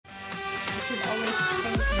should always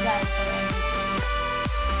thank God for everything.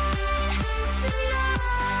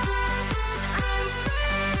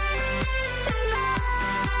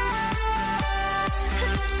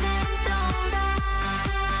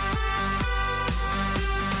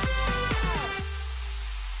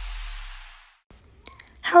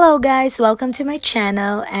 Hello guys, welcome to my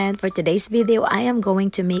channel, and for today's video I am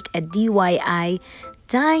going to make a DIY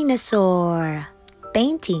dinosaur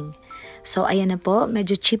painting. So ayan na po,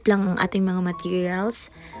 medyo cheap lang ang ating mga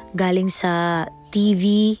materials. Galing sa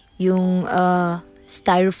TV, yung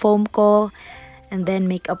styrofoam ko, and then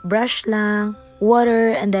makeup brush lang,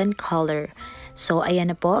 water, and then color. So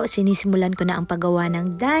ayan na po, sinisimulan ko na ang paggawa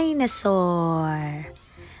ng dinosaur.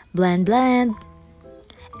 Blend, blend.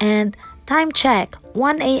 And time check,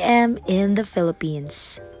 1 AM in the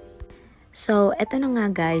Philippines. So, eto na nga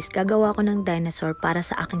guys, gagawa ko ng dinosaur para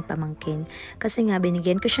sa aking pamangkin. Kasi nga,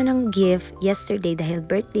 binigyan ko siya ng gift yesterday dahil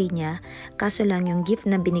birthday niya. Kaso lang yung gift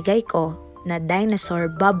na binigay ko na dinosaur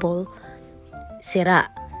bubble, sira.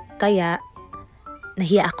 Kaya,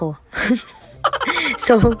 nahiya ako.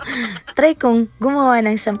 So, try kong gumawa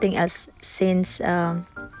ng something else since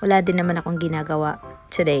wala din naman akong ginagawa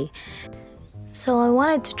today. So, I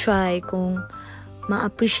wanted to try kung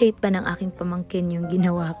ma-appreciate ba ng aking pamangkin yung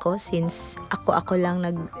ginawa ko since ako lang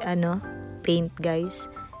paint guys.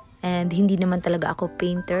 And hindi naman talaga ako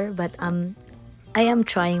painter, but I am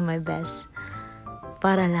trying my best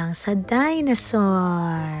para lang sa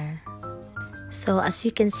dinosaur. So, as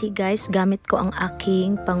you can see guys, gamit ko ang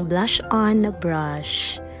aking pang blush on na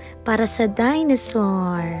brush para sa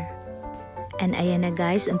dinosaur. And ayan na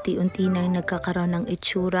guys, unti-unti nang nagkakaroon ng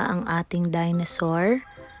itsura ang ating dinosaur.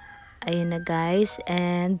 Ayan na guys,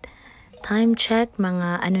 and time check,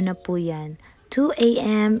 mga ano na po yan, 2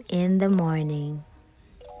 AM in the morning.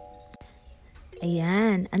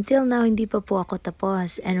 Ayan, until now hindi pa po ako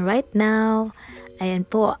tapos. And right now, ayan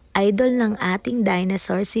po, idol ng ating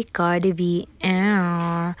dinosaur si Cardi B.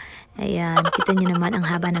 Ayan, kita niyo naman ang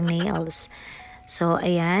haba ng nails. So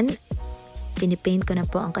ayan, pinipaint ko na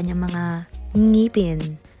po ang kanyang mga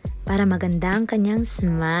ngipin para maganda ang kanyang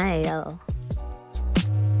smile.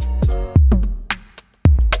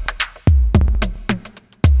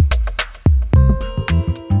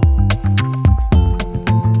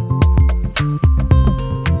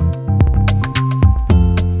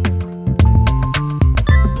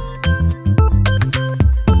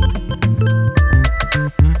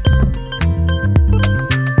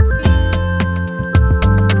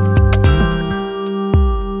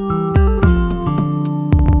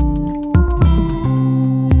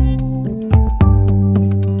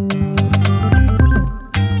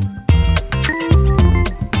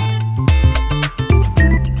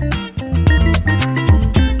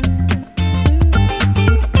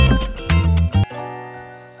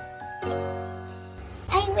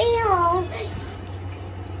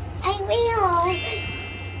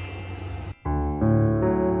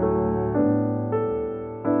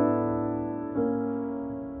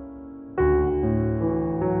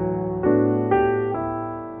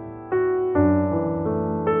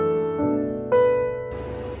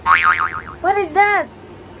 What is that?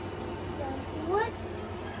 What?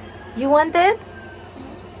 You want it?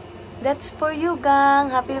 That's for you, gang.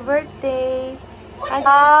 Happy birthday.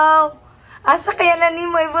 Wow! Asa kaya na ni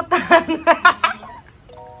mo ibutan?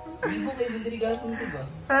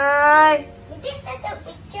 Hi! Is this just a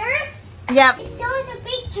picture? Yep. It shows a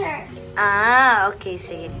picture. Ah, okay.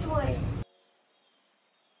 Sige.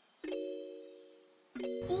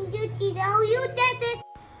 Thank you, Tita. You did it.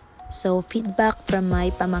 So, feedback from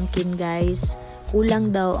my pamangkin guys,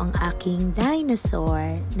 kulang daw ang aking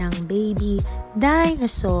dinosaur ng baby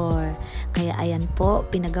dinosaur. Kaya ayan po,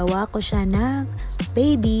 pinagawa ko siya ng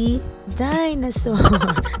baby dinosaur.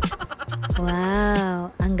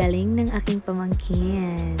 Wow, ang galing ng aking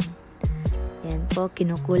pamangkin. Ayan po,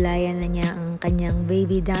 kinukulayan na niya ang kanyang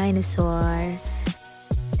baby dinosaur.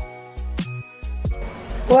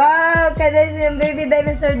 Wow, kada siyang baby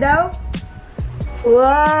dinosaur daw?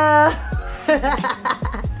 Wow!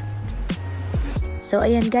 So,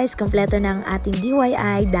 ayan guys, kompleto na ang ating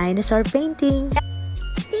DIY dinosaur painting.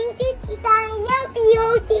 Thank you, Tita. I love you,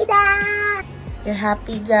 Tita. You're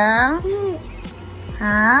happy, gang?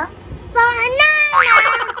 Ha? Bana!